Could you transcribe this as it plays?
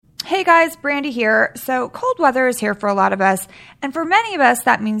Hey guys, Brandi here. So cold weather is here for a lot of us, and for many of us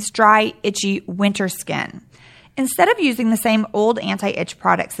that means dry, itchy winter skin. Instead of using the same old anti-itch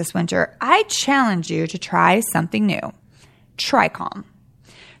products this winter, I challenge you to try something new. Tri-Calm.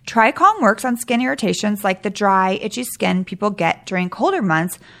 Tri-Calm works on skin irritations like the dry, itchy skin people get during colder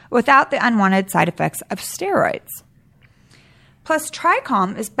months without the unwanted side effects of steroids. Plus,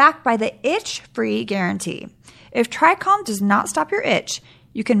 Tri-Calm is backed by the itch-free guarantee. If Tri-Calm does not stop your itch,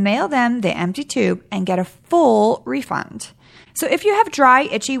 you can mail them the empty tube and get a full refund. So if you have dry,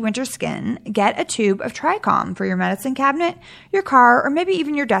 itchy winter skin, get a tube of Tri-Calm for your medicine cabinet, your car, or maybe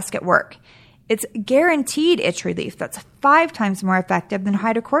even your desk at work. It's guaranteed itch relief that's 5 times more effective than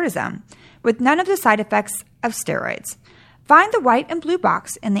hydrocortisone, with none of the side effects of steroids. Find the white and blue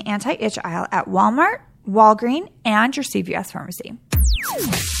box in the anti-itch aisle at Walmart, Walgreens, and your CVS pharmacy.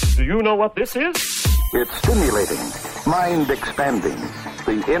 Do you know what this is? It's stimulating, mind-expanding,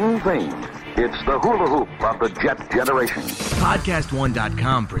 the in thing. It's the hula hoop of the jet generation.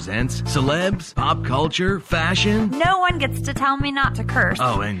 Podcast1.com presents celebs, pop culture, fashion. No one gets to tell me not to curse.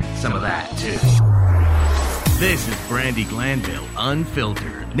 Oh, and some of that, too. This is Brandi Glanville,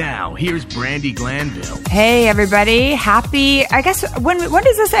 Unfiltered. Now, here's Brandi Glanville. Hey, everybody. Happy, I guess, when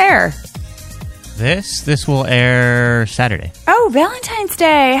does this air? This will air Saturday. Oh, Valentine's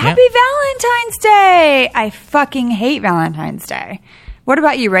Day. Happy Valentine's Day. I fucking hate Valentine's Day. What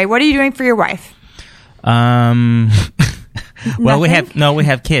about you, Ray? What are you doing for your wife? Well, we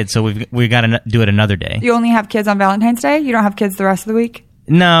have kids, so we got to do it another day. You only have kids on Valentine's Day? You don't have kids the rest of the week?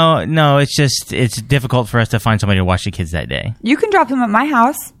 No, it's difficult for us to find somebody to watch the kids that day. You can drop them at my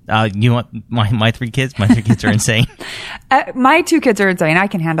house. You want my 3 kids? My 3 kids are insane. My 2 kids are insane. I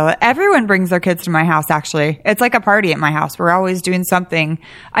can handle it. Everyone brings their kids to my house, actually. It's like a party at my house. We're always doing something.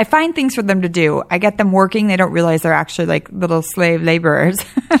 I find things for them to do. I get them working. They don't realize they're actually like little slave laborers.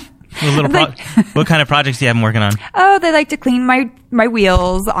 What kind of projects do you have them working on? Oh, they like to clean my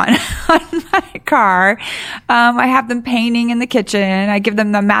wheels on my car. I have them painting in the kitchen. I give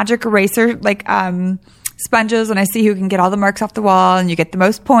them the magic eraser, sponges, and I see who can get all the marks off the wall, and you get the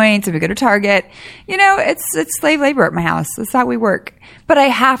most points, and we go to Target. You know, it's slave labor at my house. That's how we work. But I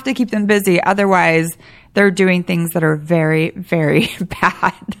have to keep them busy. Otherwise, they're doing things that are very, very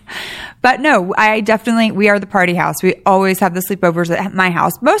bad. But no, we are the party house. We always have the sleepovers at my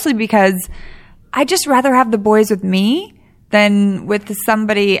house, mostly because I just rather have the boys with me than with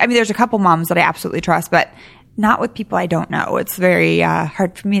somebody. I mean, there's a couple moms that I absolutely trust, but not with people I don't know. It's very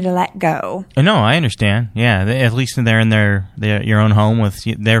hard for me to let go. No, I understand. Yeah, at least they're in your own home with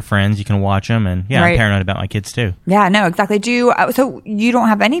their friends. You can watch them, and right. I'm paranoid about my kids too. Yeah, no, exactly. So you don't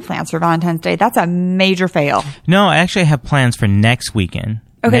have any plans for Valentine's Day? That's a major fail. No, I actually have plans for next weekend.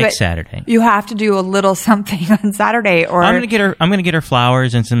 Okay, next Saturday. You have to do a little something on Saturday, or I'm gonna get her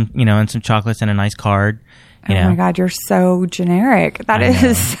flowers and some chocolates and a nice card. My God, you're so generic. That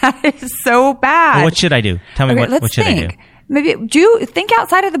is so bad. Well, what should I do? Tell me what should I do? Maybe think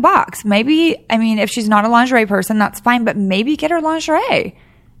outside of the box. Maybe, if she's not a lingerie person, that's fine, but maybe get her lingerie.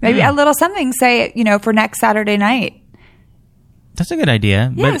 Maybe a little something, say, for next Saturday night. That's a good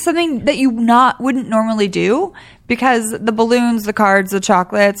idea. Yeah, something that you wouldn't normally do, because the balloons, the cards, the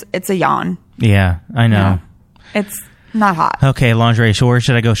chocolates, it's a yawn. Yeah, I know. Yeah. It's not hot. Okay, lingerie. So where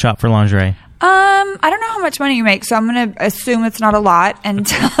should I go shop for lingerie? I don't know how much money you make, so I'm going to assume it's not a lot and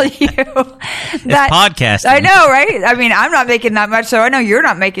tell you that... It's podcasting. I know, right? I'm not making that much, so I know you're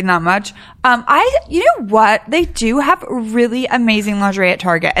not making that much. You know what? They do have really amazing lingerie at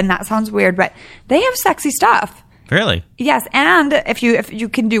Target, and that sounds weird, but they have sexy stuff. Really? Yes, and if you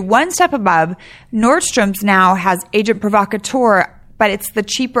can do one step above, Nordstrom's now has Agent Provocateur, but it's the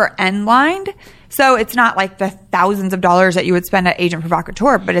cheaper end line. So it's not like the thousands of dollars that you would spend at Agent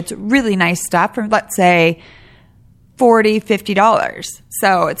Provocateur, but it's really nice stuff for, let's say, $40, $50.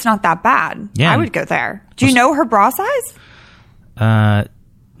 So it's not that bad. Yeah. I would go there. Do you know her bra size?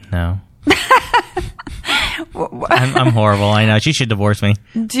 No. I'm horrible. I know. She should divorce me.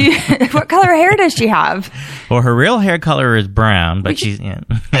 What color hair does she have? Well, her real hair color is brown, but she's... Yeah.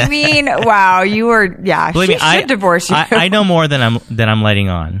 Wow. You were... Yeah, believe she me, should divorce you. I know more than I'm letting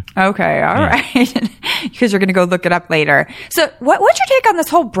on. Okay. All right. Because you're going to go look it up later. So what's your take on this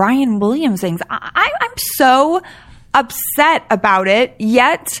whole Brian Williams thing? I'm so upset about it,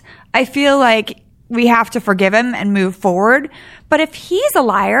 yet I feel like we have to forgive him and move forward. But if he's a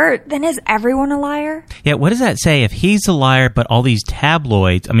liar, then is everyone a liar? Yeah, what does that say? If he's a liar, but all these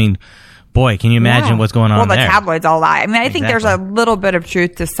tabloids, boy, can you imagine what's going on there? Well, the tabloids all lie. I think there's a little bit of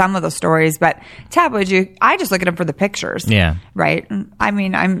truth to some of the stories, but tabloids, I just look at them for the pictures. Yeah. Right?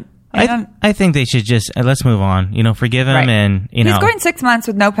 I think they should just let's move on. Forgive him, and he's going 6 months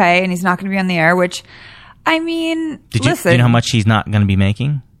with no pay, and he's not going to be on the air. Which, I mean, listen, do you know how much he's not going to be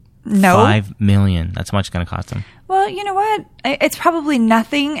making? No, $5 million. That's how much it's going to cost him. Well, you know what? It's probably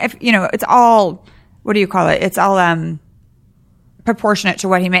nothing. If it's all, what do you call it? It's all proportionate to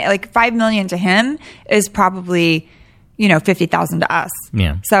what he made. Like $5 million to him is probably $50,000 to us.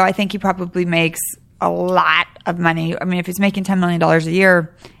 Yeah. So I think he probably makes a lot of money. I mean, if he's making $10 million a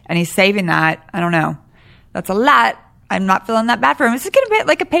year and he's saving that, I don't know. That's a lot. I'm not feeling that bad for him. It's going to be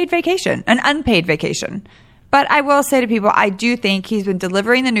like a paid vacation, an unpaid vacation. But I will say to people, I do think he's been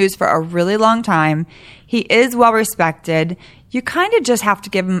delivering the news for a really long time. He is well respected. You kind of just have to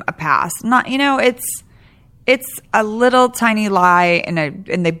give him a pass. It's a little tiny lie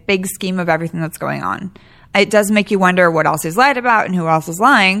in the big scheme of everything that's going on. It does make you wonder what else he's lied about and who else is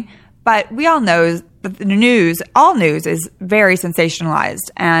lying. But we all know that all news is very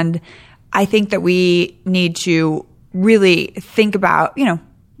sensationalized. And I think that we need to really think about,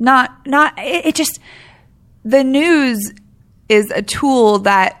 the news is a tool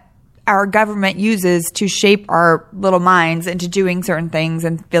that our government uses to shape our little minds into doing certain things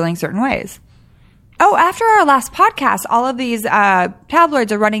and feeling certain ways. Oh, after our last podcast, all of these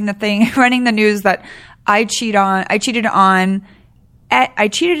tabloids are running the news that I cheated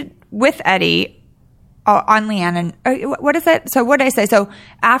with Eddie on Leanne. And what is it? So what did I say? So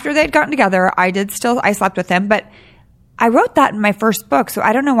after they'd gotten together, I slept with him, but I wrote that in my first book. So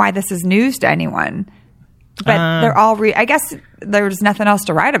I don't know why this is news to anyone. But they're all I guess there's nothing else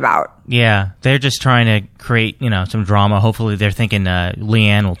to write about. Yeah, they're just trying to create, some drama. Hopefully they're thinking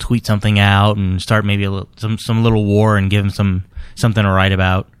Leanne will tweet something out and start maybe some little war and give him something to write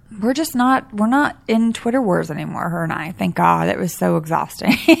about. We're not in Twitter wars anymore, her and I. Thank God. It was so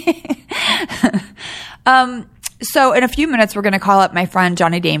exhausting. So in a few minutes, we're going to call up my friend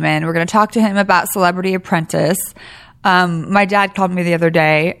Johnny Damon. We're going to talk to him about Celebrity Apprentice. My dad called me the other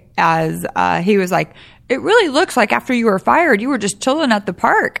day as he was like, it really looks like after you were fired, you were just chilling at the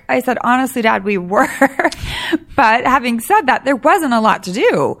park. I said, honestly, Dad, we were. But having said that, there wasn't a lot to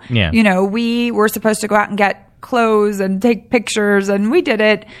do. Yeah. We were supposed to go out and get clothes and take pictures, and we did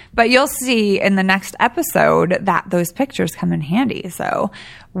it. But you'll see in the next episode that those pictures come in handy. So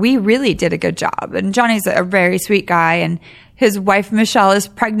we really did a good job. And Johnny's a very sweet guy, and his wife, Michelle, is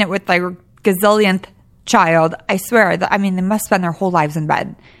pregnant with like a gazillionth child. I swear. They must spend their whole lives in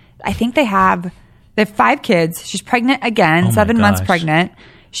bed. I think they have 5 kids. She's pregnant again, 7 months pregnant.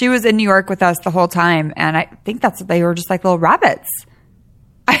 She was in New York with us the whole time, and I think they were just like little rabbits.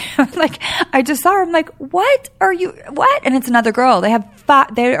 I just saw her. I'm like, what? And it's another girl. They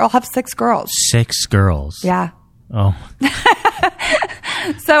all have 6 girls. 6 girls. Yeah. Oh.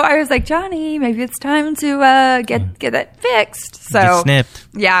 So I was like, Johnny, maybe it's time to get it fixed. So get snipped.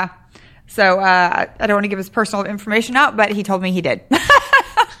 Yeah. So I don't want to give his personal information out, but he told me he did.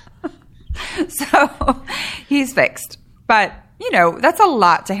 So he's fixed. But, that's a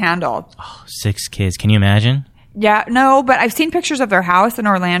lot to handle. Oh, 6 kids. Can you imagine? Yeah, no, but I've seen pictures of their house in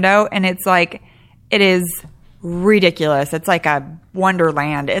Orlando, and it is ridiculous. It's like a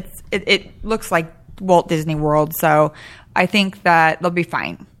wonderland. It looks like Walt Disney World. So I think that they'll be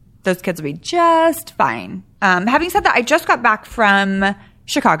fine. Those kids will be just fine. Having said that, I just got back from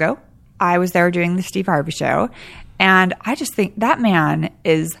Chicago. I was there doing the Steve Harvey show, and I just think that man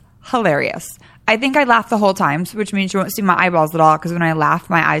is hilarious. I think I laughed the whole time, which means you won't see my eyeballs at all, because when I laugh,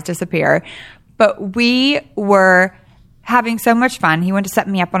 my eyes disappear. But we were having so much fun. He went to set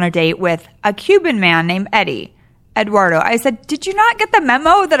me up on a date with a Cuban man named Eddie, Eduardo. I said, did you not get the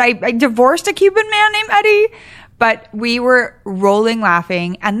memo that I divorced a Cuban man named Eddie? But we were rolling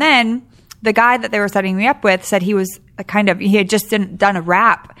laughing. And then the guy that they were setting me up with said he had just done a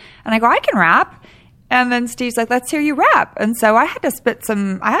rap. And I go, I can rap. And then Steve's like, let's hear you rap. And so I had to spit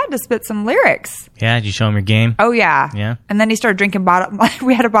some lyrics. Yeah, did you show him your game? Oh, yeah. Yeah. And then he started drinking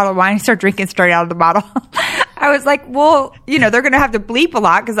we had a bottle of wine. He started drinking straight out of the bottle. I was like, well, they're going to have to bleep a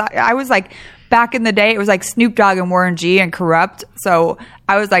lot, because I was like, back in the day, it was like Snoop Dogg and Warren G and Corrupt. So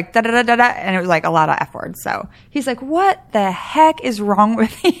I was like, da-da-da-da-da, and it was like a lot of F words. So he's like, what the heck is wrong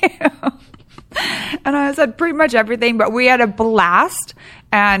with you? And I said pretty much everything, but we had a blast.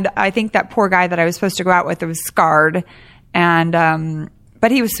 And I think that poor guy that I was supposed to go out with was scarred. And,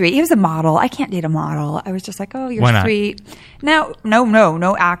 but he was sweet. He was a model. I can't date a model. I was just like, oh, you're sweet. No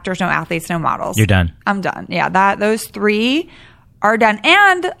actors, no athletes, no models. You're done. I'm done. Yeah, those 3 are done.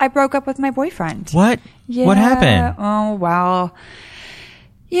 And I broke up with my boyfriend. What? Yeah. What happened? Oh, well,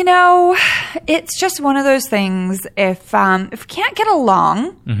 it's just one of those things. If we can't get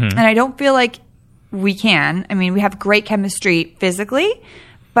along, and I don't feel like we can. I mean, we have great chemistry physically,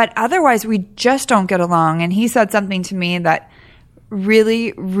 But otherwise, we just don't get along. And he said something to me that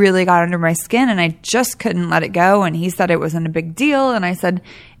really, really got under my skin, and I just couldn't let it go. And he said it wasn't a big deal. And I said,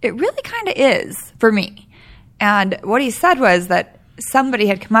 it really kind of is for me. And what he said was that somebody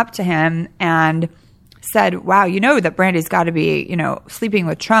had come up to him and said, wow, you know that Brandi's got to be, sleeping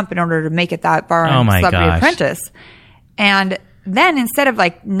with Trump in order to make it that far on Celebrity Apprentice. And then instead of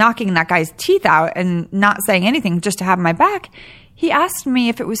like knocking that guy's teeth out and not saying anything just to have my back, he asked me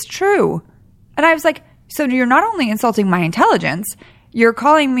if it was true. And I was like, so you're not only insulting my intelligence, you're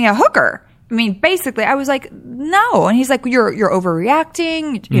calling me a hooker. I mean, basically, I was like, no. And he's like, you're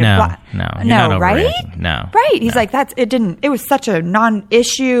overreacting. No, you're not right? Overreacting. No. Right. He's like, it was such a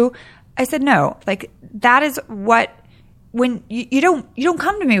non-issue. I said, no, like that is what, when you don't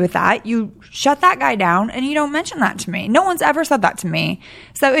come to me with that, you shut that guy down and you don't mention that to me. No one's ever said that to me.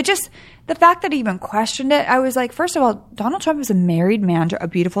 So it just, the fact that he even questioned it, I was like, first of all, Donald Trump is a married man to a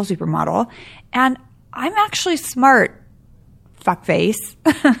beautiful supermodel. And I'm actually smart, fuckface.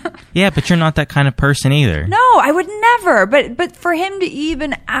 Yeah, but you're not that kind of person either. No, I would never. But for him to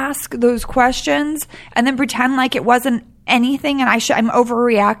even ask those questions and then pretend like it wasn't anything and I'm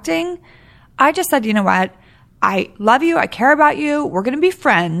overreacting, I just said, you know what? I love you. I care about you. We're going to be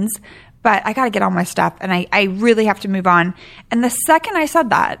friends, but I got to get all my stuff and I really have to move on. And the second I said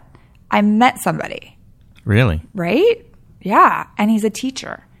that, I met somebody. Really? Right? Yeah. And he's a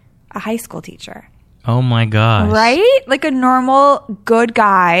teacher, a high school teacher. Oh my gosh. Right? Like a normal, good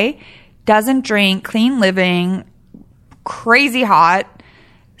guy, doesn't drink, clean living, crazy hot.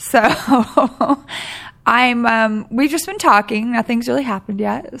 So we've just been talking. Nothing's really happened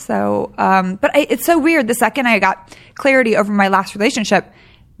yet. So, it's so weird. The second I got clarity over my last relationship,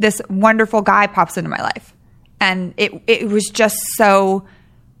 this wonderful guy pops into my life. And it was just so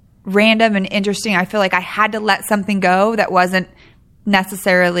random and interesting. I feel like I had to let something go that wasn't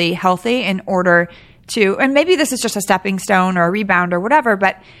necessarily healthy in order to, and maybe this is just a stepping stone or a rebound or whatever,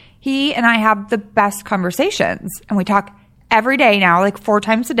 but he and I have the best conversations and we talk every day now, like 4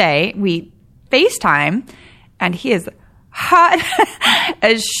 times a day. We FaceTime and he is hot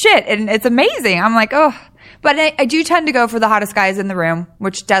as shit and it's amazing. I'm like, oh, but I do tend to go for the hottest guys in the room,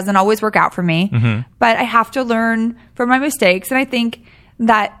 which doesn't always work out for me, but I have to learn from my mistakes. And I think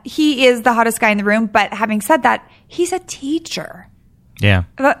that he is the hottest guy in the room. But having said that, he's a teacher. Yeah.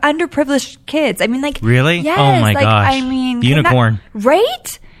 About underprivileged kids. I mean, like, really? Yes, oh my like, gosh. I mean, unicorn.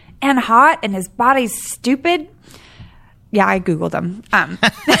 Right? And hot, and his body's stupid. Yeah, I Googled him.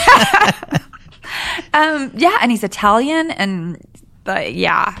 Yeah, and he's Italian, and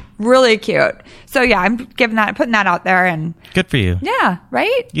yeah, really cute. So yeah, I'm putting that out there, and good for you. Yeah,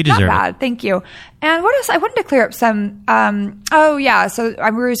 right. You deserve Not bad. it. Thank you. And what else? I wanted to clear up some. Oh yeah, so I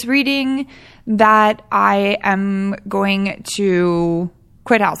was reading that I am going to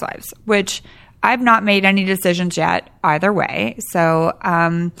quit Housewives, which I've not made any decisions yet either way. So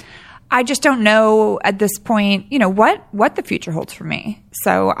I just don't know at this point, what the future holds for me.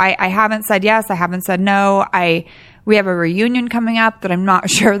 So I haven't said yes. I haven't said no. We have a reunion coming up that I'm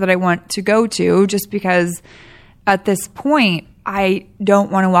not sure that I want to go to just because at this point, I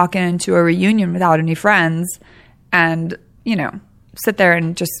don't want to walk into a reunion without any friends and, sit there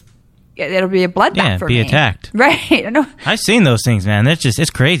and just, it'll be a bloodbath for me. Yeah, be attacked. Right. I know. I've seen those things, man. It's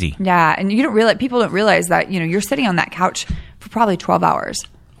crazy. Yeah. And people don't realize that, you're sitting on that couch for probably 12 hours.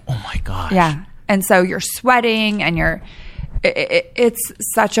 Oh my gosh. Yeah. And so you're sweating and it's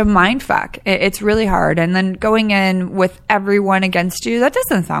such a mind fuck. It's really hard. And then going in with everyone against you, that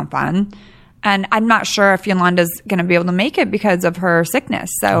doesn't sound fun. And I'm not sure if Yolanda's going to be able to make it because of her sickness.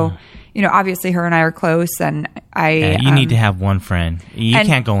 So, obviously her and I are close and you need to have one friend. You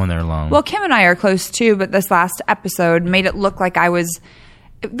can't go in there alone. Well, Kim and I are close too, but this last episode made it look like I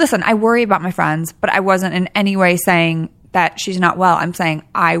worry about my friends, but I wasn't in any way saying that she's not well. I'm saying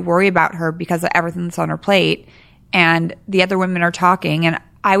I worry about her because of everything that's on her plate. And the other women are talking, and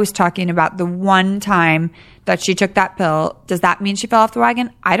I was talking about the one time that she took that pill. Does that mean she fell off the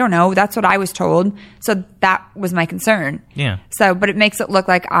wagon? I don't know. That's what I was told. So that was my concern. Yeah. So, but it makes it look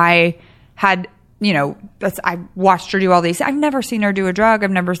like I had, I watched her do all these. I've never seen her do a drug.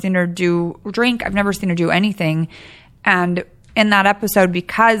 I've never seen her do drink. I've never seen her do anything. And in that episode,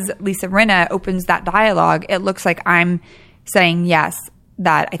 because Lisa Rinna opens that dialogue, it looks like I'm saying yes,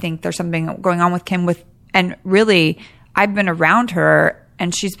 that I think there's something going on with Kim and really I've been around her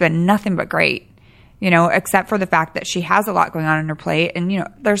and she's been nothing but great, except for the fact that she has a lot going on her plate. And,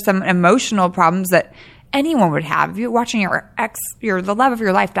 there's some emotional problems that anyone would have. If you're watching your ex, the love of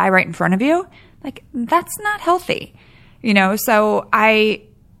your life die right in front of you, like that's not healthy, So I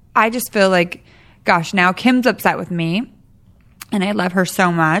just feel like, gosh, now Kim's upset with me. and I love her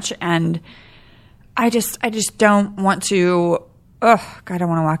so much. And I just don't want to. Oh God, I don't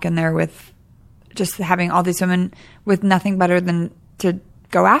want to walk in there with just having all these women with nothing better than to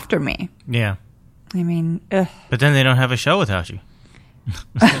go after me. Yeah. I mean, ugh. But then they don't have a show without you.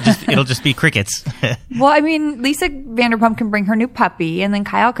 It'll just be crickets. Well, I mean, Lisa Vanderpump can bring her new puppy, and then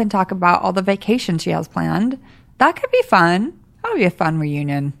Kyle can talk about all the vacations she has planned. That could be fun. That would be a fun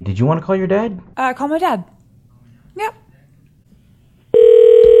reunion. Did you want to call your dad? Call my dad. Yep.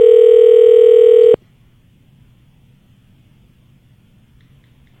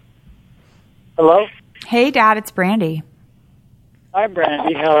 Hello? Hey, Dad, it's Brandi. Hi,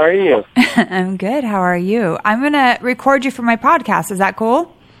 Brandi. How are you? I'm good. How are you? I'm going to record you for my podcast. Is that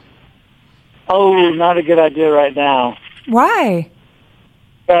cool? Oh, not a good idea right now. Why?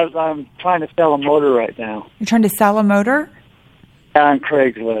 Because I'm trying to sell a motor right now. You're trying to sell a motor? On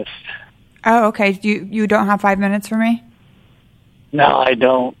Craigslist. Oh, okay. You don't have 5 minutes for me? No, I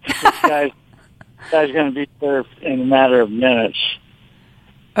don't. This guy's going to be there in a matter of minutes.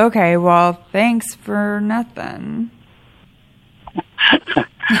 Okay, well, thanks for nothing.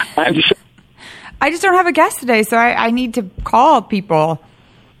 I just don't have a guest today, so I need to call people.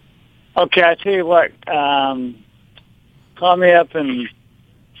 Okay, I tell you what. Call me up in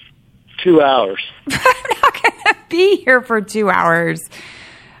 2 hours. I'm not going to be here for 2 hours.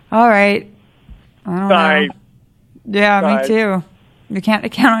 All right. I don't Sorry. know. Yeah, Sorry. me too. You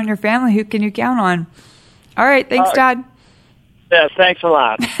can't count on your family. Who can you count on? All right. Thanks, Dad. Yeah, thanks a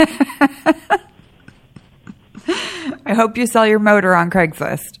lot. I hope you sell your motor on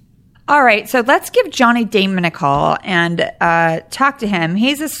Craigslist. All right, so let's give Johnny Damon a call and talk to him.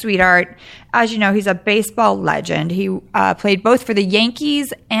 He's a sweetheart. As you know, he's a baseball legend. He played both for the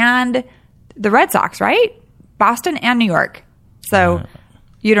Yankees and the Red Sox, right? Boston and New York. So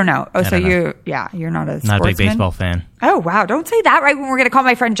you don't know. Oh, so you're not a sportsman? Not a big baseball fan. Oh, wow. Don't say that right when we're going to call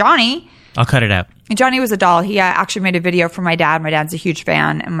my friend Johnny. I'll cut it out. And Johnny was a doll. He actually made a video for my dad. My dad's a huge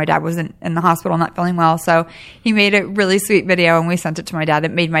fan, and my dad wasn't in the hospital, not feeling well. So he made a really sweet video, and we sent it to my dad.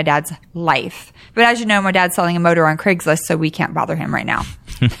 That made my dad's life. But as you know, my dad's selling a motor on Craigslist, so we can't bother him right now.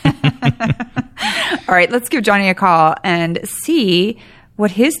 All right, let's give Johnny a call and see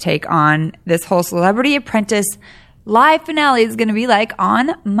what his take on this whole Celebrity Apprentice live finale is going to be like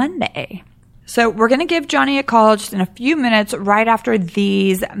on Monday. So we're going to give Johnny a call just in a few minutes right after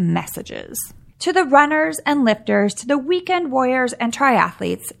these messages. To the runners and lifters, to the weekend warriors and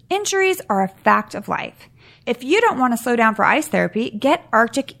triathletes, injuries are a fact of life. If you don't want to slow down for ice therapy, get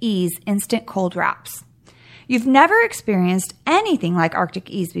Arctic Ease Instant Cold Wraps. You've never experienced anything like Arctic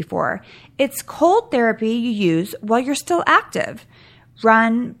Ease before. It's cold therapy you use while you're still active.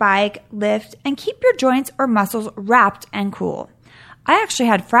 Run, bike, lift, and keep your joints or muscles wrapped and cool. I actually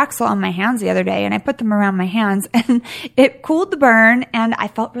had Fraxel on my hands the other day, and I put them around my hands, and it cooled the burn, and I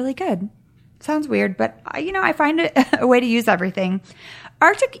felt really good. Sounds weird, but I find it a way to use everything.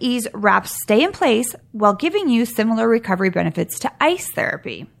 Arctic Ease wraps stay in place while giving you similar recovery benefits to ice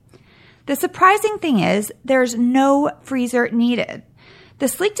therapy. The surprising thing is there's no freezer needed. The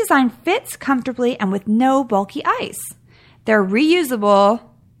sleek design fits comfortably and with no bulky ice. They're reusable.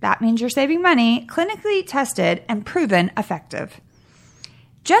 That means you're saving money, clinically tested, and proven effective.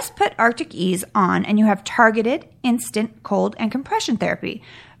 Just put Arctic Ease on and you have targeted, instant cold and compression therapy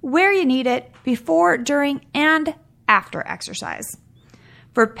where you need it before, during, and after exercise.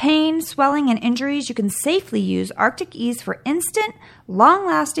 For pain, swelling, and injuries, you can safely use Arctic Ease for instant,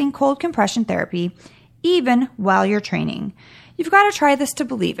 long-lasting cold compression therapy, even while you're training. You've got to try this to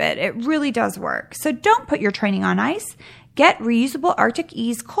believe it. It really does work. So don't put your training on ice. Get reusable Arctic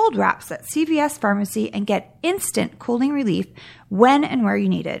Ease cold wraps at CVS Pharmacy and get instant cooling relief when and where you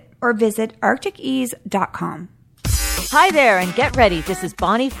need it. Or visit arcticease.com. Hi there, and get ready. This is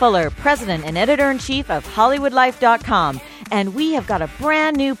Bonnie Fuller, President and Editor-in-Chief of HollywoodLife.com. And we have got a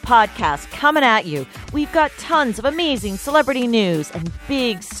brand new podcast coming at you. We've got tons of amazing celebrity news and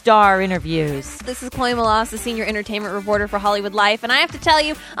big star interviews. This is Chloe Malas, the senior entertainment reporter for Hollywood Life, and I have to tell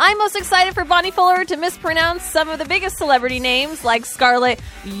you, I'm most excited for Bonnie Fuller to mispronounce some of the biggest celebrity names like Scarlett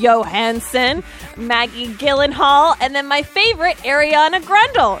Johansson, Maggie Gyllenhaal, and then my favorite, Ariana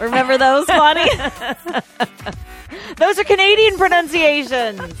Grande. Remember those, Bonnie? Those are Canadian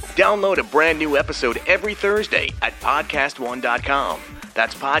pronunciations. Download a brand new episode every Thursday at podcastone.com.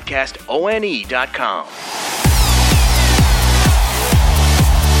 That's podcastone.com.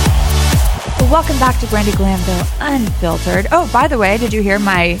 Welcome back to Brandi Glanville Unfiltered. Oh, by the way, did you hear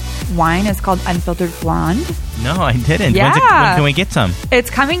my wine is called Unfiltered Blonde? No, I didn't. Yeah. When can we get some? It's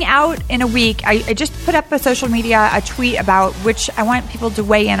coming out in a week. I just put up a social media, a tweet about which I want people to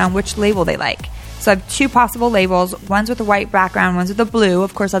weigh in on which label they like. So I have 2 possible labels. One's with a white background, one's with a blue.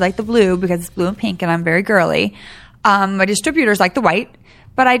 Of course, I like the blue because it's blue and pink, and I'm very girly. My distributors like the white,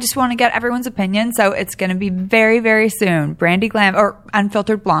 but I just want to get everyone's opinion. So it's going to be very, very soon. Brandi Glam or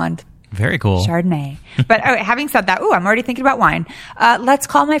Unfiltered Blonde. Very cool. Chardonnay. But having said that, I'm already thinking about wine. Let's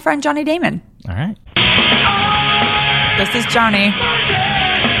call my friend Johnny Damon. All right. This is Johnny.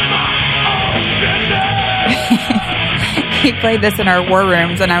 He played this in our war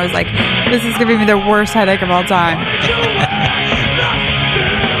rooms, and I was like, this is giving me the worst headache of all time.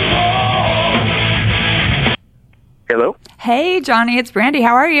 Hello. Hey, Johnny, it's Brandi.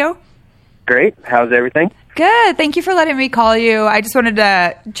 How are you? Great. How's everything? Good. Thank you for letting me call you. I just wanted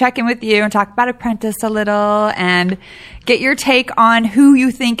to check in with you and talk about Apprentice a little and get your take on who you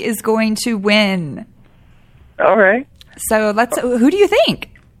think is going to win. All right. So who do you think?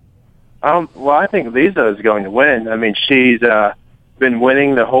 Well, I think Leeza is going to win. I mean, she's been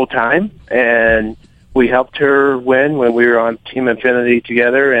winning the whole time, and we helped her win when we were on Team Infinity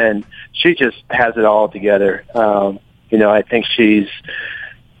together, and she just has it all together. I think she's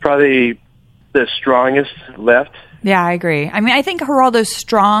probably the strongest left. Yeah, I agree. I mean, I think Geraldo's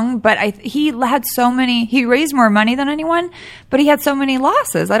strong, but he raised more money than anyone, but he had so many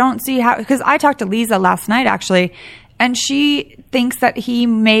losses. I don't see how, because I talked to Leeza last night, actually, and she thinks that he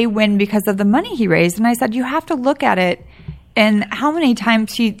may win because of the money he raised. And I said, you have to look at it and how many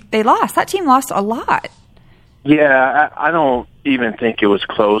times they lost. That team lost a lot. Yeah, I don't even think it was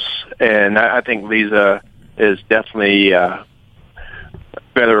close. And I think Leeza is definitely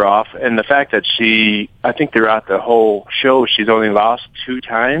better off. And the fact that I think throughout the whole show, she's only lost 2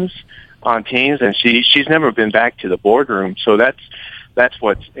 times on teams, and she's never been back to the boardroom. So that's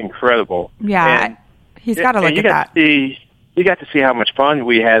what's incredible. Yeah. And he's got to look at that. You got to see how much fun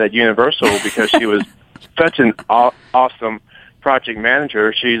we had at Universal because she was such an awesome project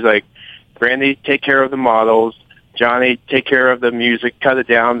manager. She's like, Brandi, take care of the models. Johnny, take care of the music. Cut it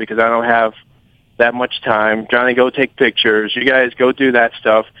down because I don't have that much time. Johnny, go take pictures. You guys go do that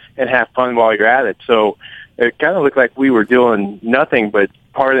stuff and have fun while you're at it. So it kind of looked like we were doing nothing but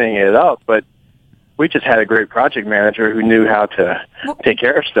partying it up, but we just had a great project manager who knew how to take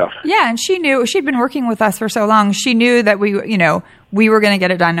care of stuff. Yeah, and she knew, she'd been working with us for so long. She knew that we were going to get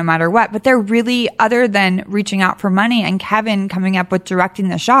it done no matter what. But there really, other than reaching out for money and Kevin coming up with directing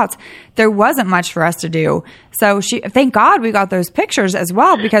the shots, there wasn't much for us to do. So thank God we got those pictures as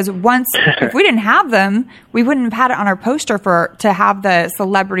well, because if we didn't have them, we wouldn't have had it on our poster to have the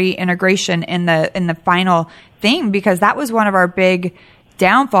celebrity integration in the final thing, because that was one of our big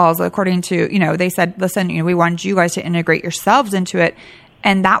downfalls, according to, they said, listen, we wanted you guys to integrate yourselves into it.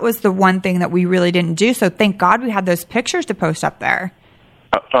 And that was the one thing that we really didn't do. So thank God we had those pictures to post up there.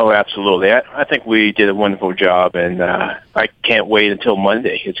 Oh, absolutely. I think we did a wonderful job, and I can't wait until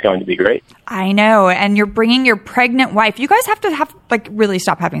Monday. It's going to be great. I know. And you're bringing your pregnant wife. You guys have to really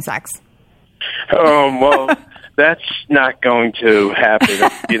stop having sex. Well, that's not going to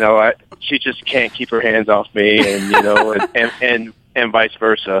happen. She just can't keep her hands off me, and and vice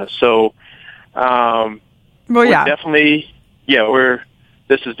versa. So, definitely,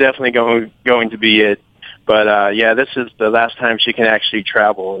 this is definitely going to be it. But this is the last time she can actually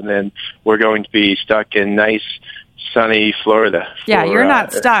travel, and then we're going to be stuck in nice, sunny Florida. Yeah, you're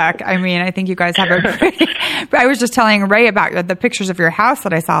not stuck. I mean, I think you guys have I was just telling Ray about the pictures of your house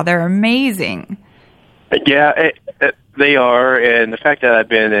that I saw. They're amazing. Yeah, they are, and the fact that I've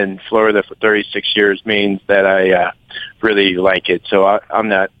been in Florida for 36 years means that I really like it. So I'm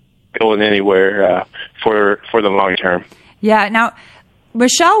not going anywhere for the long term. Yeah. Now,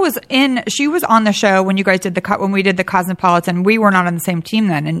 Michelle was on the show when you guys when we did the Cosmopolitan. We were not on the same team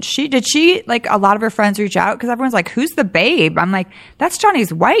then, and did she like a lot of her friends reach out because everyone's like, "Who's the babe?" I'm like, "That's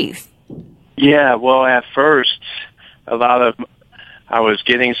Johnny's wife." Yeah. Well, at first, I was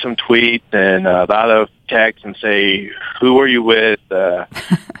getting some tweets and a lot of texts and say, "Who are you with?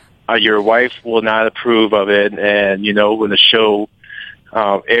 Your wife will not approve of it." And when the show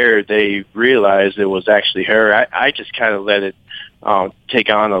aired, they realized it was actually her. I just kind of let it take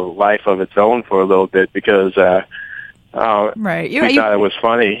on a life of its own for a little bit because right. You thought it was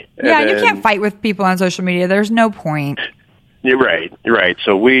funny. Yeah, and you can't fight with people on social media. There's no point. You're right.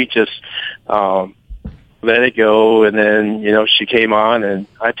 So we just let it go, and then she came on, and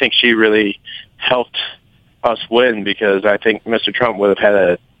I think she really helped us win because I think Mr. Trump would have had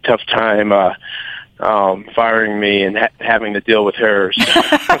a tough time firing me and having to deal with her. So.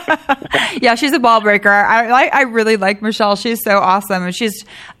 Yeah, she's a ball breaker. I really like Michelle. She's so awesome, and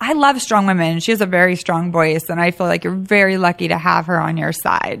I love strong women. She has a very strong voice, and I feel like you're very lucky to have her on your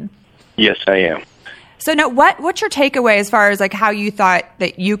side. Yes, I am. So now, what's your takeaway as far as like how you thought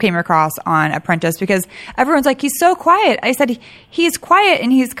that you came across on Apprentice? Because everyone's like, he's so quiet. I said, he's quiet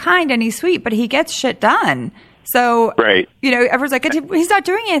and he's kind and he's sweet, but he gets shit done. So, right. Everyone's like, he's not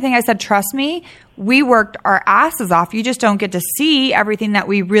doing anything. I said, trust me, we worked our asses off. You just don't get to see everything that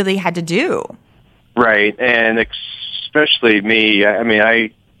we really had to do. Right. And especially me, I mean,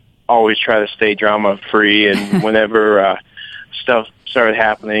 I always try to stay drama free. And whenever stuff started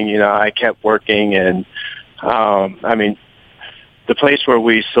happening, I kept working. And, I mean, the place where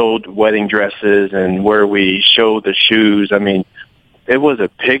we sold wedding dresses and where we showed the shoes, I mean, it was a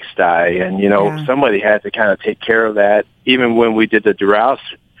pigsty, and, somebody had to kind of take care of that. Even when we did the Doral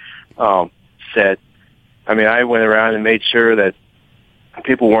set, I mean, I went around and made sure that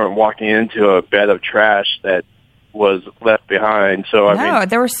people weren't walking into a bed of trash that was left behind. So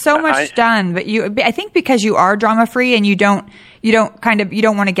there was so much done, but I think because you are drama free and you don't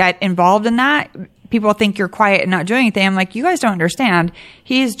want to get involved in that. People think you're quiet and not doing anything. I'm like, you guys don't understand.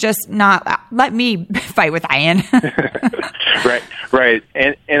 He's just not. Let me fight with Ian. Right.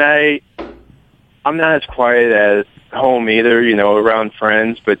 And I'm not as quiet as home either. Around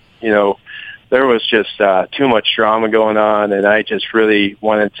friends, but there was just too much drama going on, and I just really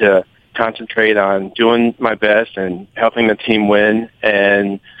wanted to concentrate on doing my best and helping the team win,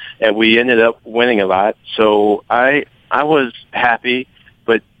 and we ended up winning a lot. So I was happy.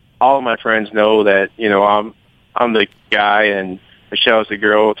 All of my friends know that, I'm the guy and Michelle's the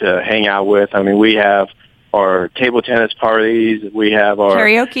girl to hang out with. I mean, we have our table tennis parties. We have our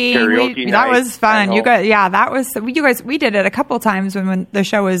karaoke night. That was fun. You guys, we did it a couple times when the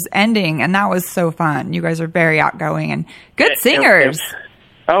show was ending, and that was so fun. You guys are very outgoing and good singers.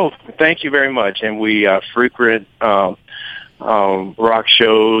 Thank you very much. And we frequent rock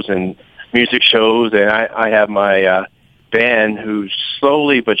shows and music shows, and I have my band who's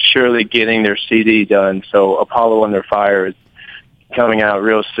slowly but surely getting their CD done. So Apollo Under Fire is coming out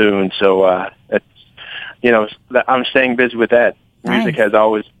real soon. So I'm staying busy with that. Nice. Music has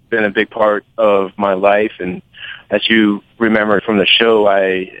always been a big part of my life, and as you remember from the show,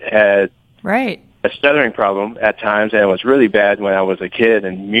 I had a stuttering problem at times, and it was really bad when I was a kid,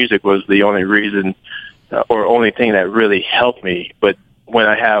 and music was the only reason or only thing that really helped me. But when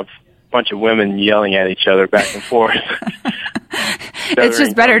I have bunch of women yelling at each other back and forth. It's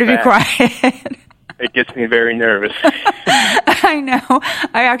just better to be quiet. It gets me very nervous. I know.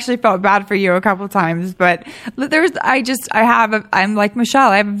 I actually felt bad for you a couple times, but I'm like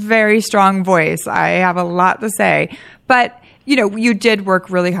Michelle. I have a very strong voice. I have a lot to say, but you did work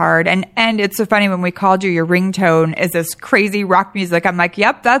really hard. And it's so funny when we called you, your ringtone is this crazy rock music. I'm like,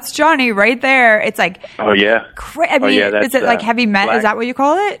 yep, that's Johnny right there. It's like, oh yeah. Is it like heavy metal? Is that what you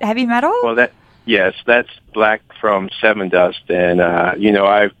call it? Heavy metal? Well, yes, that's Black from Seven Dust. And,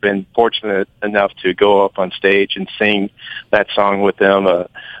 I've been fortunate enough to go up on stage and sing that song with them a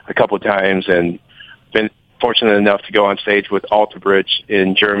couple of times, and been fortunate enough to go on stage with Alter Bridge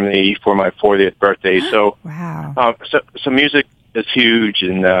in Germany for my 40th birthday. So, wow. So music is huge.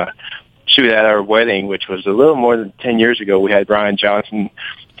 And, at our wedding, which was a little more than 10 years ago, we had Brian Johnson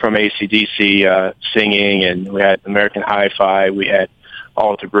from AC/DC, singing, and we had American Hi-Fi, we had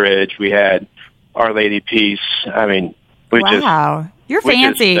Alter Bridge, we had Our Lady Peace. I mean, you're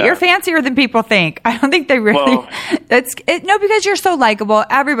fancy. You're fancier than people think. I don't think they really. Well, because you're so likable.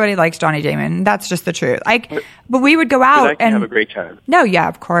 Everybody likes Johnny Damon. That's just the truth. But we would go out and have a great time. No, yeah,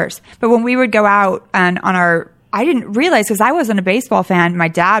 of course. But when we would go out and I didn't realize, because I wasn't a baseball fan. My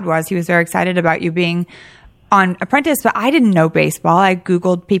dad was. He was very excited about you being on Apprentice, but I didn't know baseball. I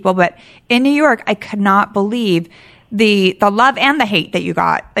Googled people, but in New York, I could not believe the love and the hate that you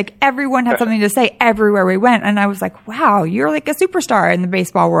got. Like, everyone had something to say everywhere we went. And I was like, wow, you're like a superstar in the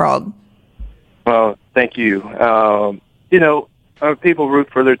baseball world. Well, thank you. People root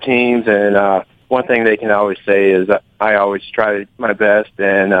for their teams, and one thing they can always say is I always try my best.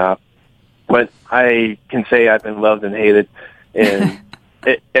 And but I can say I've been loved and hated in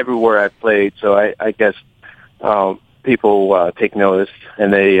everywhere I've played. So I guess people take notice,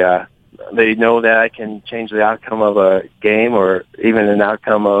 and they know that I can change the outcome of a game or even an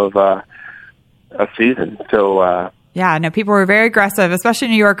outcome of a season. So, people were very aggressive, especially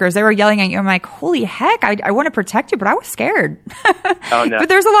New Yorkers. They were yelling at you. I'm like, holy heck, I want to protect you, but I was scared. Oh, no. But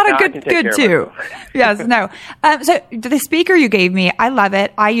there's a lot of good too. Yes, no. So the speaker you gave me, I love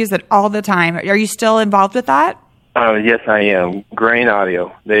it. I use it all the time. Are you still involved with that? Yes, I am. Grain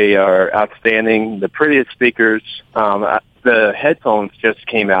Audio. They are outstanding. The prettiest speakers. The headphones just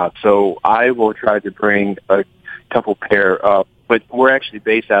came out, so I will try to bring a couple pair up. But we're actually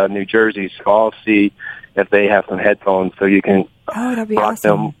based out of New Jersey, so I'll see if they have some headphones so you can that'd be rock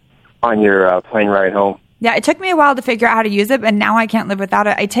awesome. them on your plane ride home. Yeah, it took me a while to figure out how to use it, but now I can't live without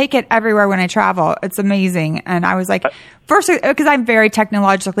it. I take it everywhere when I travel. It's amazing. And I was like, first, because I'm very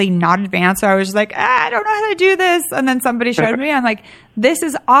technologically not advanced, so I was just like, I don't know how to do this. And then somebody showed me. I'm like, this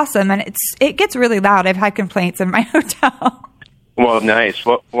is awesome. And it gets really loud. I've had complaints in my hotel. Well, nice.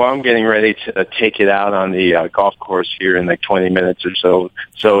 Well, I'm getting ready to take it out on the golf course here in like 20 minutes or so.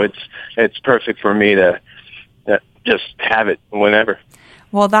 So it's perfect for me to just have it whenever.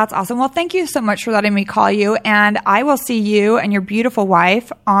 Well, that's awesome. Well, thank you so much for letting me call you, and I will see you and your beautiful wife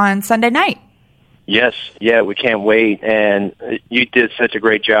on Sunday night. Yes, yeah, we can't wait, and you did such a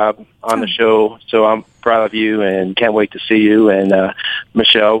great job on the show, so I'm proud of you and can't wait to see you, and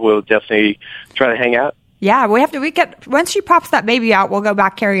Michelle will definitely try to hang out. Yeah, once she pops that baby out, we'll go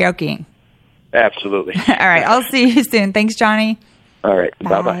back karaoke. Absolutely. All right, I'll see you soon. Thanks, Johnny. All right,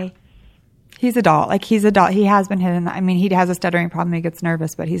 bye-bye. He's a doll. He's a doll. He has been hidden. I mean, he has a stuttering problem. He gets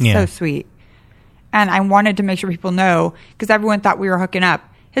nervous, but he's so sweet. And I wanted to make sure people know, because everyone thought we were hooking up.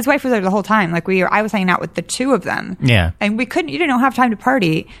 His wife was there the whole time. I was hanging out with the two of them. Yeah. And you didn't have time to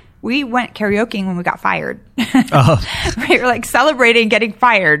party. We went karaokeing when we got fired. Oh. We were celebrating getting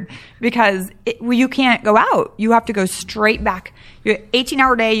fired because you can't go out. You have to go straight back. You're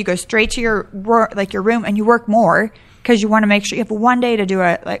 18-hour day. You go straight to your room and you work more because you want to make sure you have one day to do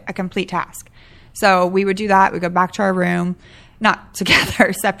a complete task. So we would do that. We'd go back to our room, not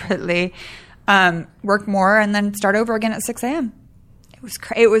together, separately, work more, and then start over again at 6 a.m.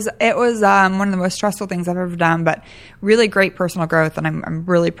 It was one of the most stressful things I've ever done, but really great personal growth, and I'm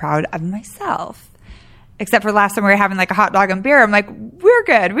really proud of myself. Except for last time we were having a hot dog and beer. I'm like, we're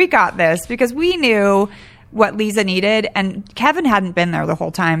good. We got this, because we knew what Leeza needed, and Kevin hadn't been there the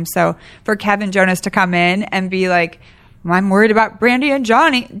whole time. So for Kevin Jonas to come in and be like, I'm worried about Brandi and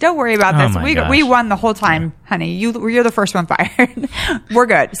Johnny. Don't worry about this. We won the whole time, honey. You're the first one fired. We're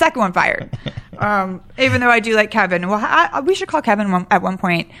good. Second one fired. Even though I do like Kevin. Well, we should call Kevin at one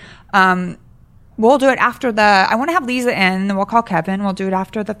point. We'll do it after I want to have Leeza in, then we'll call Kevin. We'll do it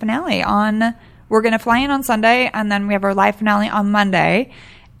after the finale we're going to fly in on Sunday, and then we have our live finale on Monday.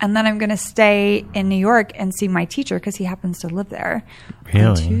 And then I'm going to stay in New York and see my teacher, because he happens to live there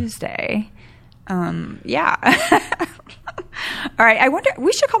on Tuesday. Yeah. All right. I wonder,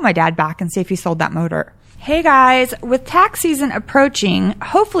 we should call my dad back and see if he sold that motor. Hey guys, with tax season approaching,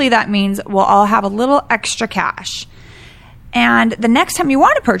 hopefully that means we'll all have a little extra cash. And the next time you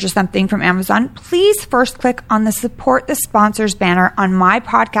want to purchase something from Amazon, please first click on the Support the Sponsors banner on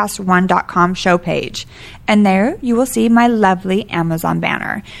mypodcast1.com show page. And there you will see my lovely Amazon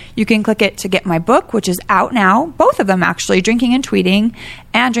banner. You can click it to get my book, which is out now. Both of them, actually, Drinking and Tweeting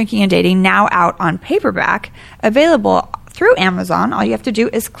and Drinking and Dating, now out on paperback, available through Amazon. All you have to do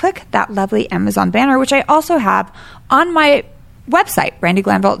is click that lovely Amazon banner, which I also have on my website,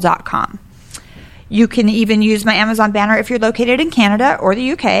 brandiglanville.com. You can even use my Amazon banner if you're located in Canada or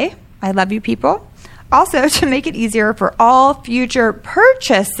the UK. I love you people. Also, to make it easier for all future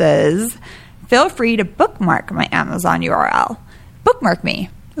purchases, feel free to bookmark my Amazon URL. Bookmark me.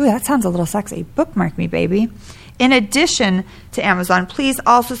 Ooh, that sounds a little sexy. Bookmark me, baby. In addition to Amazon, please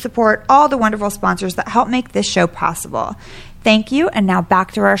also support all the wonderful sponsors that help make this show possible. Thank you, and now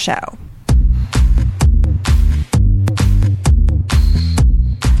back to our show.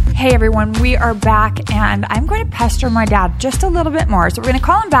 Hey everyone, we are back, and I'm going to pester my dad just a little bit more. So we're going to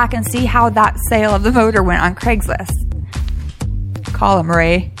call him back and see how that sale of the motor went on Craigslist. Call him,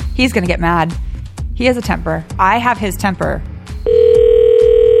 Ray. He's going to get mad. He has a temper. I have his temper.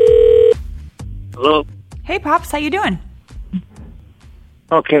 Hello? Hey, Pops. How you doing?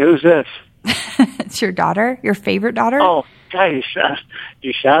 Okay, who's this? It's your daughter? Your favorite daughter? Oh, God,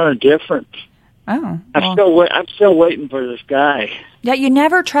 you sounded different. Oh. I'm still waiting for this guy. Yeah, you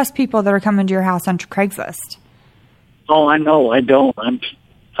never trust people that are coming to your house on Craigslist. Oh, I know. I don't.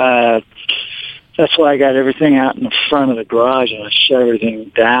 That's why I got everything out in the front of the garage and I shut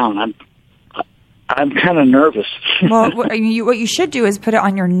everything down. I'm kind of nervous. Well, what you should do is put it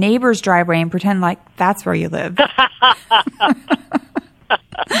on your neighbor's driveway and pretend like that's where you live.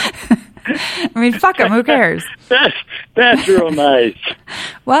 I mean, fuck them. Who cares? That's real nice.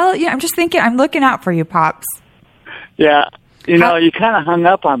 Well, yeah, I'm just thinking. I'm looking out for you, Pops. Yeah. You kind of hung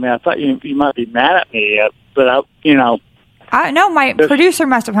up on me. I thought you might be mad at me, but no, my producer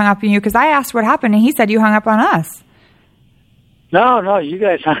must have hung up on you because I asked what happened, and he said you hung up on us. No, you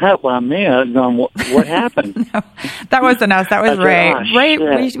guys hung up on me. Going, what happened? No, that wasn't us. That was Ray. Ray,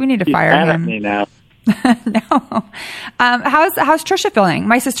 we need to fire him. Mad at me now. No. How's Trisha feeling?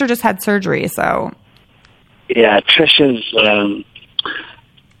 My sister just had surgery, so. Yeah, Trisha's.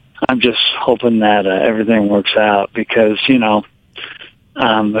 I'm just hoping that everything works out because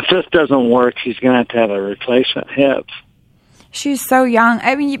If this doesn't work, she's going to have a replacement hip. She's so young.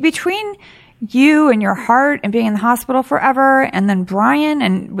 I mean, between you and your heart and being in the hospital forever, and then Brian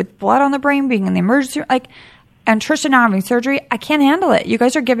and with blood on the brain being in the emergency, and Trisha now having surgery, I can't handle it. You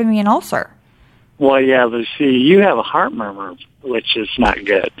guys are giving me an ulcer. Well, yeah, but see, you have a heart murmur, which is not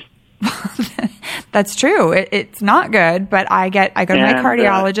good. That's true. It's not good, but I go to my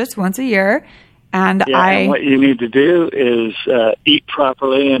cardiologist once a year, and and what you need to do is eat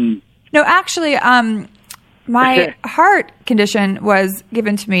properly and. No, actually, my heart condition was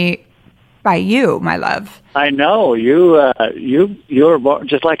given to me by you, my love. I know you were born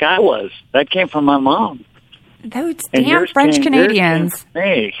just like I was. That came from my mom. Those damn French Canadians.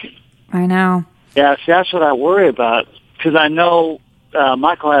 Me. I know. Yeah, see, that's what I worry about because I know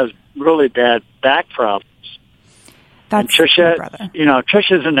Michael has really bad back problems. That's and Trisha, brother.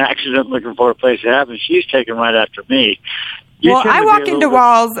 Trisha's in an accident looking for a place to happen. She's taken right after me. Well, I walk into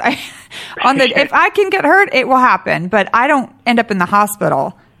walls. If I can get hurt, it will happen. But I don't end up in the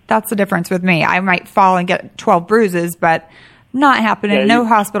hospital. That's the difference with me. I might fall and get 12 bruises, but not happening. Yeah, no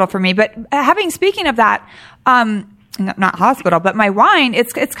hospital for me. But speaking of that, not hospital, but my wine,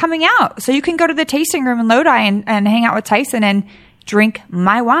 it's coming out. So you can go to the tasting room in Lodi and hang out with Tyson and drink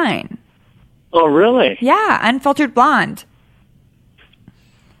my wine. Oh, really? Yeah, unfiltered blonde.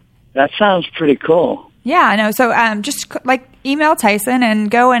 That sounds pretty cool. Yeah, I know. So just email Tyson and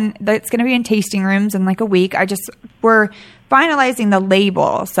go, and it's going to be in tasting rooms in a week. We're finalizing the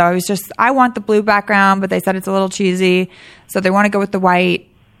label. So I want the blue background, but they said it's a little cheesy. So they want to go with the white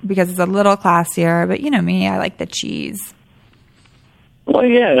because it's a little classier. But you know me, I like the cheese. Well,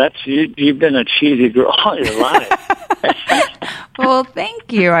 yeah, you've been a cheesy girl all your life. Well,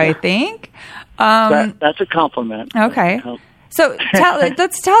 thank you, I think. That's a compliment. Okay. So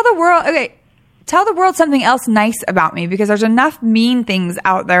let's tell the world. Okay. Tell the world something else nice about me because there's enough mean things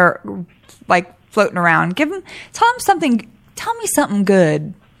out there floating around. Tell me something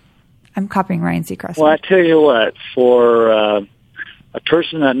good. I'm copying Ryan Seacrest. Well, I tell you what, for a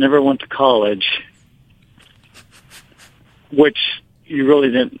person that never went to college, which you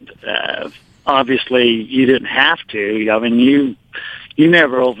really didn't, obviously you didn't have to. I mean, you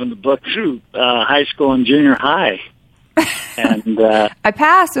never opened the book through high school and junior high. And I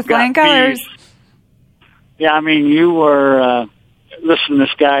passed with flying colors. Yeah, I mean, you were, listen, this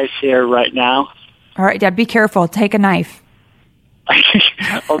guy's here right now. All right, Dad, be careful. Take a knife.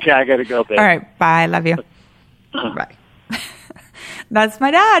 Okay, I got to go, babe. All right, bye. Love you. Bye. That's my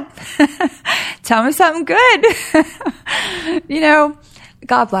dad. Tell me something good.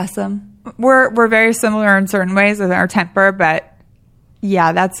 God bless him. We're very similar in certain ways with our temper, but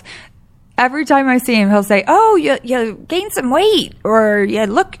yeah, that's every time I see him, he'll say, "Oh, you gained some weight," or "You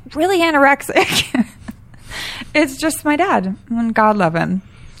look really anorexic." It's just my dad, and God love him.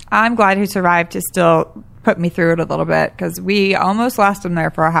 I'm glad he survived to still put me through it a little bit because we almost lost him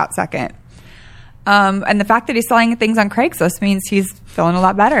there for a hot second. And the fact that he's selling things on Craigslist means he's feeling a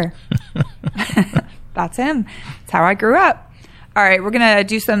lot better. That's him. That's how I grew up. All right, we're going to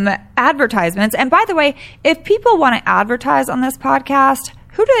do some advertisements. And by the way, if people want to advertise on this podcast,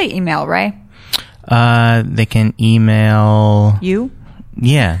 who do they email, Ray? They can email... You?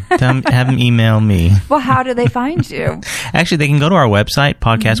 Yeah, have them email me. Well, how do they find you? Actually, they can go to our website,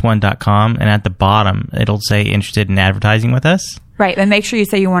 podcast1.com, and at the bottom, it'll say interested in advertising with us. Right, and make sure you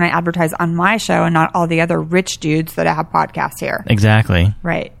say you want to advertise on my show and not all the other rich dudes that have podcasts here. Exactly.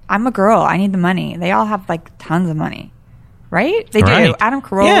 Right. I'm a girl. I need the money. They all have tons of money. Right? They right. do. Adam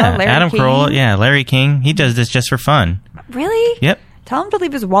Carolla, Larry Adam King. Carolla, yeah, Larry King. He does this just for fun. Really? Yep. Tell him to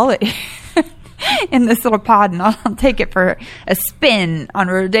leave his wallet in this little pod, and I'll take it for a spin on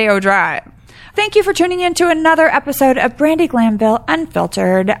Rodeo Drive. Thank you for tuning in to another episode of Brandi Glanville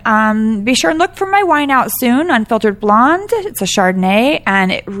Unfiltered. Be sure and look for my wine out soon, Unfiltered Blonde. It's a Chardonnay,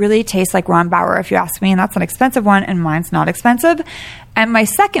 and it really tastes like Ron Bauer, if you ask me, and that's an expensive one, and mine's not expensive. And my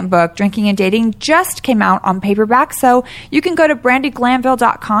second book, Drinking and Dating, just came out on paperback, so you can go to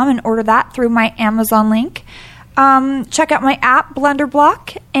brandiglanville.com and order that through my Amazon link. Check out my app,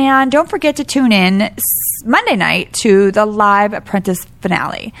 Blunderblock, and don't forget to tune in Monday night to the live Apprentice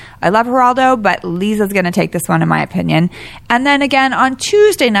finale. I love Geraldo, but Leeza's going to take this one, in my opinion. And then again on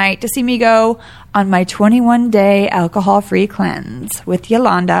Tuesday night to see me go on my 21-day alcohol-free cleanse with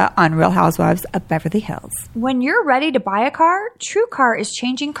Yolanda on Real Housewives of Beverly Hills. When you're ready to buy a car, TrueCar is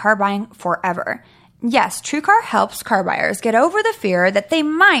changing car buying forever. Yes, TrueCar helps car buyers get over the fear that they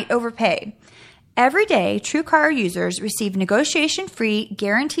might overpay. Every day, TrueCar users receive negotiation-free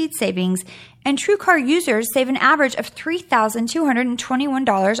guaranteed savings, and TrueCar users save an average of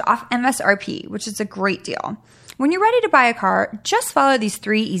 $3,221 off MSRP, which is a great deal. When you're ready to buy a car, just follow these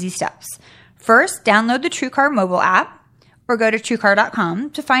 3 easy steps. First, download the TrueCar mobile app or go to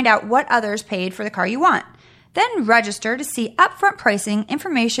TrueCar.com to find out what others paid for the car you want. Then register to see upfront pricing,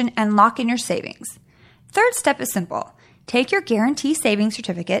 information, and lock in your savings. Third step is simple. Take your guarantee savings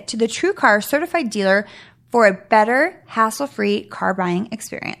certificate to the TrueCar certified dealer for a better, hassle-free car buying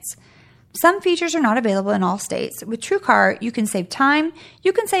experience. Some features are not available in all states. With TrueCar, you can save time,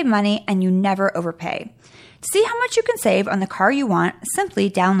 you can save money, and you never overpay. To see how much you can save on the car you want, simply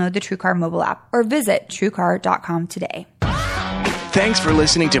download the TrueCar mobile app or visit TrueCar.com today. Thanks for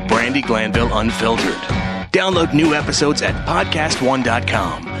listening to Brandi Glanville Unfiltered. Download new episodes at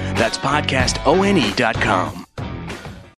podcastone.com. That's podcastone.com.